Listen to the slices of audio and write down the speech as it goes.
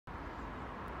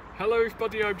Hello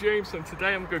everybody, I'm James and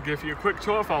today I'm going to give you a quick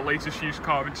tour of our latest used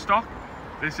car in stock.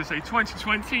 This is a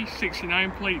 2020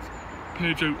 69 plate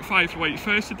Peugeot 508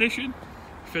 First Edition,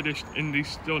 finished in the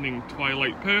stunning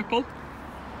Twilight purple.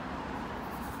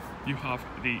 You have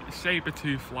the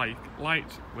saber-tooth-like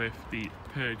light with the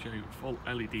Peugeot full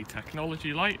LED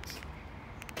technology lights.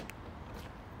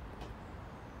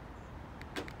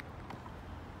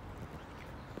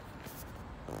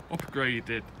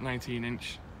 Upgraded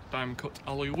 19-inch diamond cut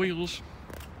alloy wheels.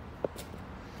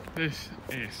 This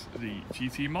is the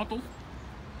GT model,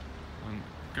 and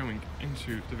going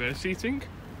into the rear seating,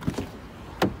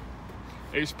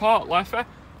 it's part leather,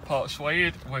 part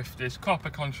suede with this copper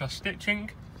contrast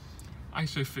stitching.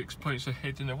 Isofix points are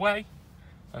hidden away,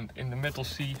 and in the middle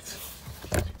seat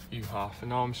you have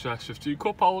an armrest with two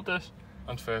cup holders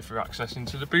and further access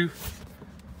into the booth.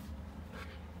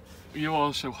 You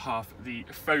also have the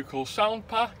focal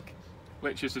Soundpack,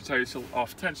 which is a total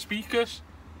of 10 speakers,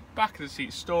 back of the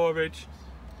seat storage,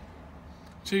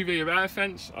 2 rear air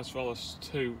vents, as well as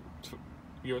 2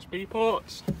 USB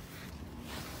ports.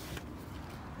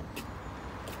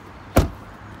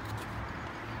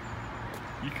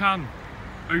 You can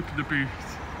open the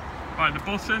booth by the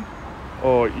button,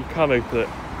 or you can open it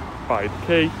by the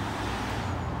key.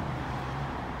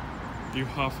 You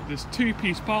have this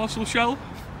 2-piece parcel shelf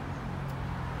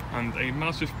and a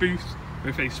massive booth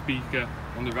with a speaker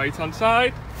on the right hand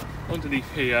side. Underneath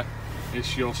here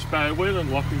is your spare wheel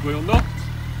and locking wheel nut.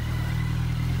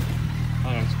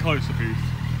 And to close the booth,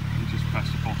 you just press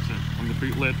the button on the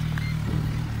boot lid.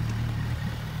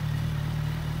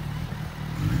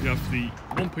 You have the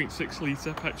 1.6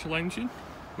 litre petrol engine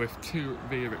with 2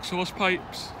 rear exhaust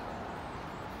pipes.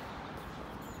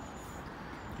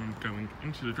 And going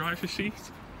into the driver's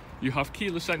seat, you have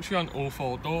keyless entry on all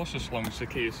 4 doors as long as the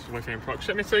key is within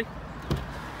proximity.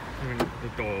 When the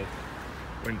door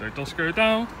window does go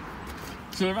down.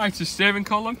 To the right of the steering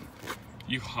column,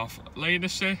 you have lane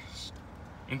assist,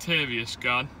 interior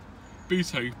scan,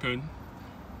 boot open,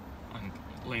 and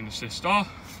lane assist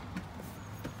off.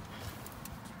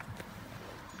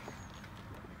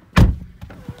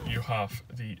 You have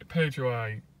the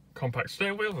Peugeot compact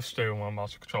steering wheel with steering wheel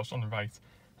mounted controls on the right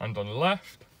and on the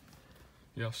left.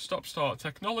 You have stop-start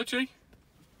technology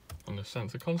on the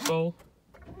centre console.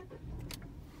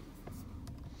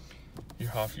 You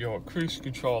have your cruise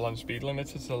control and speed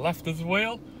limiter to the left of the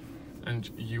wheel, and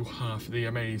you have the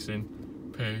amazing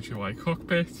Peugeot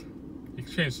cockpit. You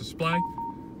can change the display.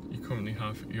 You currently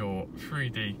have your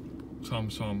 3D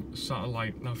TomTom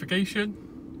satellite navigation.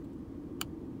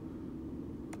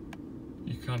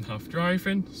 You can have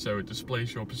driving, so it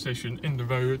displays your position in the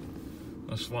road,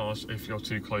 as well as if you're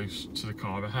too close to the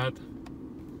car ahead.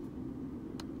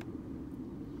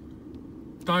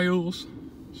 Dials,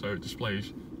 so it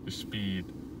displays your speed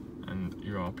and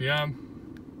your RPM.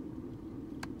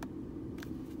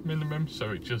 Minimum, so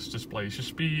it just displays your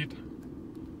speed.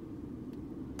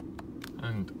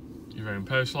 And your own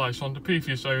personalised one. The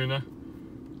previous owner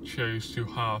chose to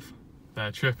have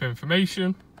their trip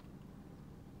information.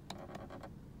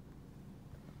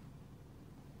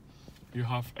 You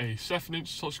have a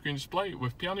 7-inch touchscreen display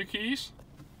with piano keys,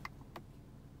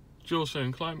 dual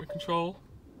zone climate control,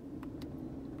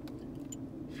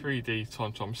 3D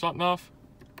TomTom sat-nav,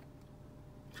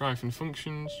 driving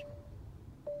functions,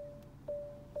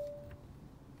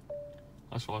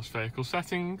 as well as vehicle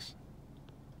settings.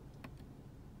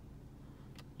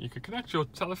 You can connect your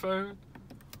telephone,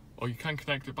 or you can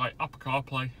connect it by Apple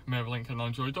CarPlay, MirrorLink and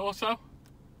Android Auto.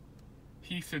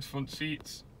 Heated front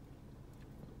seats.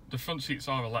 The front seats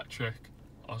are electric,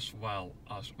 as well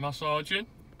as massaging.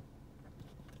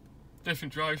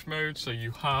 Different drive modes, so you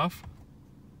have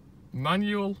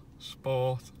manual,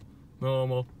 sport,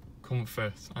 normal,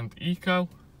 comfort and eco.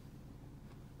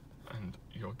 And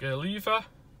your gear lever,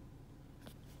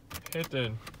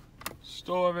 hidden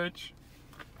storage.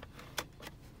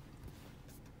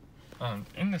 And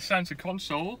in the centre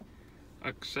console,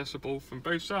 accessible from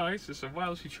both sides, is a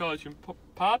wirelessly charging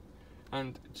pad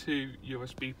and 2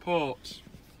 USB ports.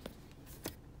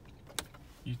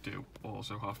 You do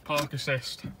also have park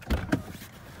assist.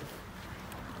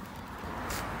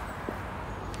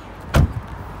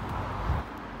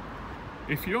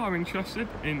 If you are interested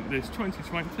in this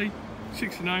 2020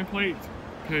 69 plate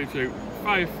Peugeot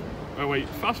 508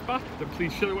 Fastback, then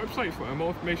please share the website for more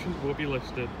information will be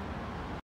listed.